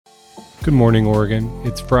Good morning, Oregon.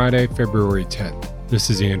 It's Friday, February 10th.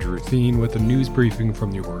 This is Andrew Theen with a news briefing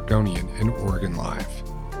from the Oregonian and Oregon Live.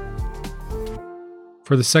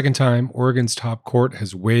 For the second time, Oregon's top court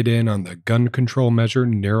has weighed in on the gun control measure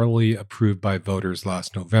narrowly approved by voters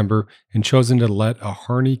last November and chosen to let a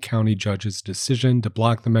Harney County judge's decision to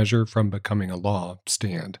block the measure from becoming a law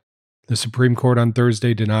stand. The Supreme Court on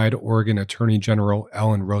Thursday denied Oregon Attorney General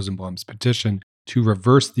Ellen Rosenblum's petition to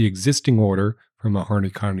reverse the existing order from a Harney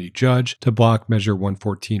County judge to block Measure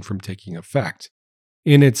 114 from taking effect.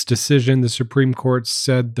 In its decision, the Supreme Court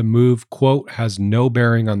said the move, quote, has no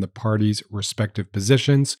bearing on the parties' respective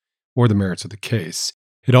positions or the merits of the case.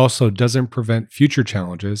 It also doesn't prevent future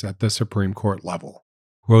challenges at the Supreme Court level.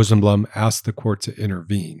 Rosenblum asked the court to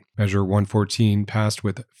intervene. Measure 114 passed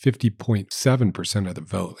with 50.7% of the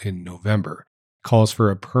vote in November. Calls for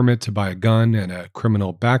a permit to buy a gun and a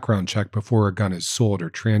criminal background check before a gun is sold or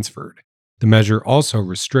transferred. The measure also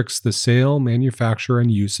restricts the sale, manufacture,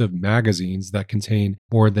 and use of magazines that contain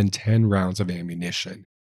more than 10 rounds of ammunition.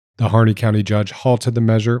 The Harney County judge halted the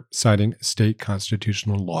measure, citing state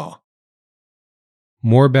constitutional law.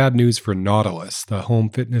 More bad news for Nautilus, the home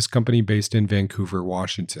fitness company based in Vancouver,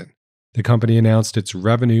 Washington. The company announced its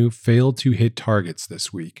revenue failed to hit targets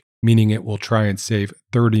this week, meaning it will try and save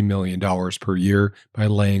 $30 million per year by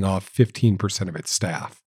laying off 15% of its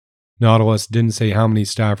staff. Nautilus didn't say how many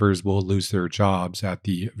staffers will lose their jobs at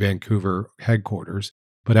the Vancouver headquarters,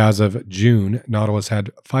 but as of June, Nautilus had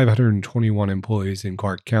 521 employees in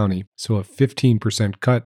Clark County, so a 15%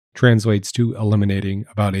 cut translates to eliminating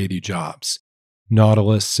about 80 jobs.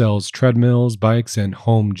 Nautilus sells treadmills, bikes, and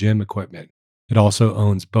home gym equipment. It also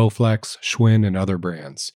owns Bowflex, Schwinn, and other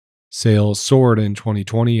brands. Sales soared in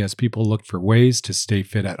 2020 as people looked for ways to stay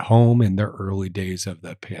fit at home in the early days of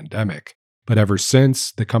the pandemic. But ever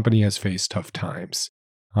since, the company has faced tough times.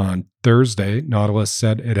 On Thursday, Nautilus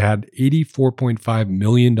said it had $84.5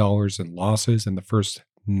 million in losses in the first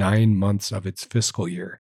 9 months of its fiscal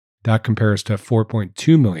year. That compares to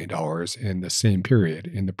 $4.2 million in the same period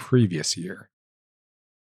in the previous year.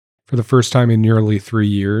 For the first time in nearly 3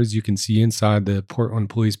 years, you can see inside the Portland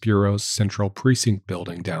Police Bureau's Central Precinct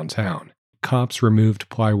building downtown. Cops removed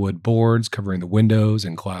plywood boards covering the windows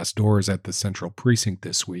and glass doors at the Central Precinct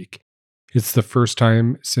this week. It's the first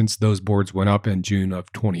time since those boards went up in June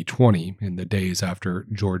of 2020, in the days after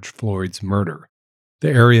George Floyd's murder.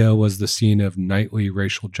 The area was the scene of nightly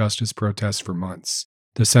racial justice protests for months.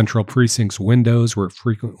 The Central Precinct's windows were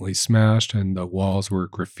frequently smashed and the walls were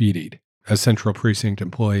graffitied. A Central Precinct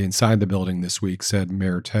employee inside the building this week said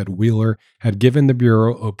Mayor Ted Wheeler had given the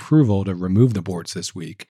Bureau approval to remove the boards this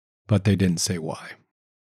week, but they didn't say why.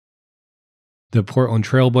 The Portland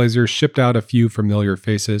Trail Blazers shipped out a few familiar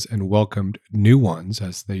faces and welcomed new ones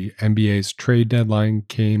as the NBA's trade deadline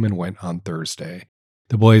came and went on Thursday.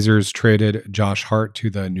 The Blazers traded Josh Hart to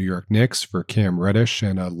the New York Knicks for Cam Reddish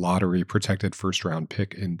and a lottery-protected first-round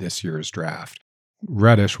pick in this year's draft.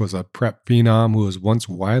 Reddish was a prep phenom who was once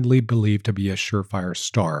widely believed to be a surefire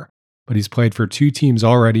star, but he's played for 2 teams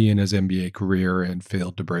already in his NBA career and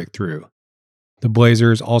failed to break through. The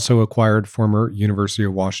Blazers also acquired former University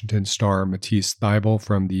of Washington star Matisse Thybulle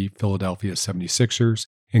from the Philadelphia 76ers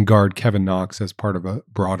and guard Kevin Knox as part of a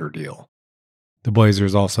broader deal. The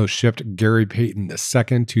Blazers also shipped Gary Payton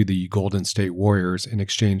II to the Golden State Warriors in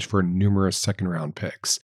exchange for numerous second-round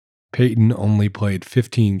picks. Payton only played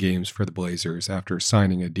 15 games for the Blazers after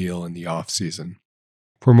signing a deal in the offseason.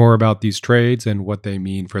 For more about these trades and what they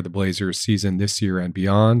mean for the Blazers season this year and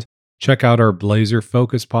beyond, check out our Blazer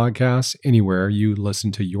Focus podcast anywhere you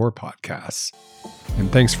listen to your podcasts.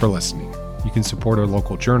 And thanks for listening. You can support our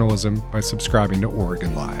local journalism by subscribing to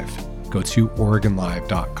Oregon Live. Go to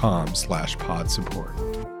OregonLive.com/pod support.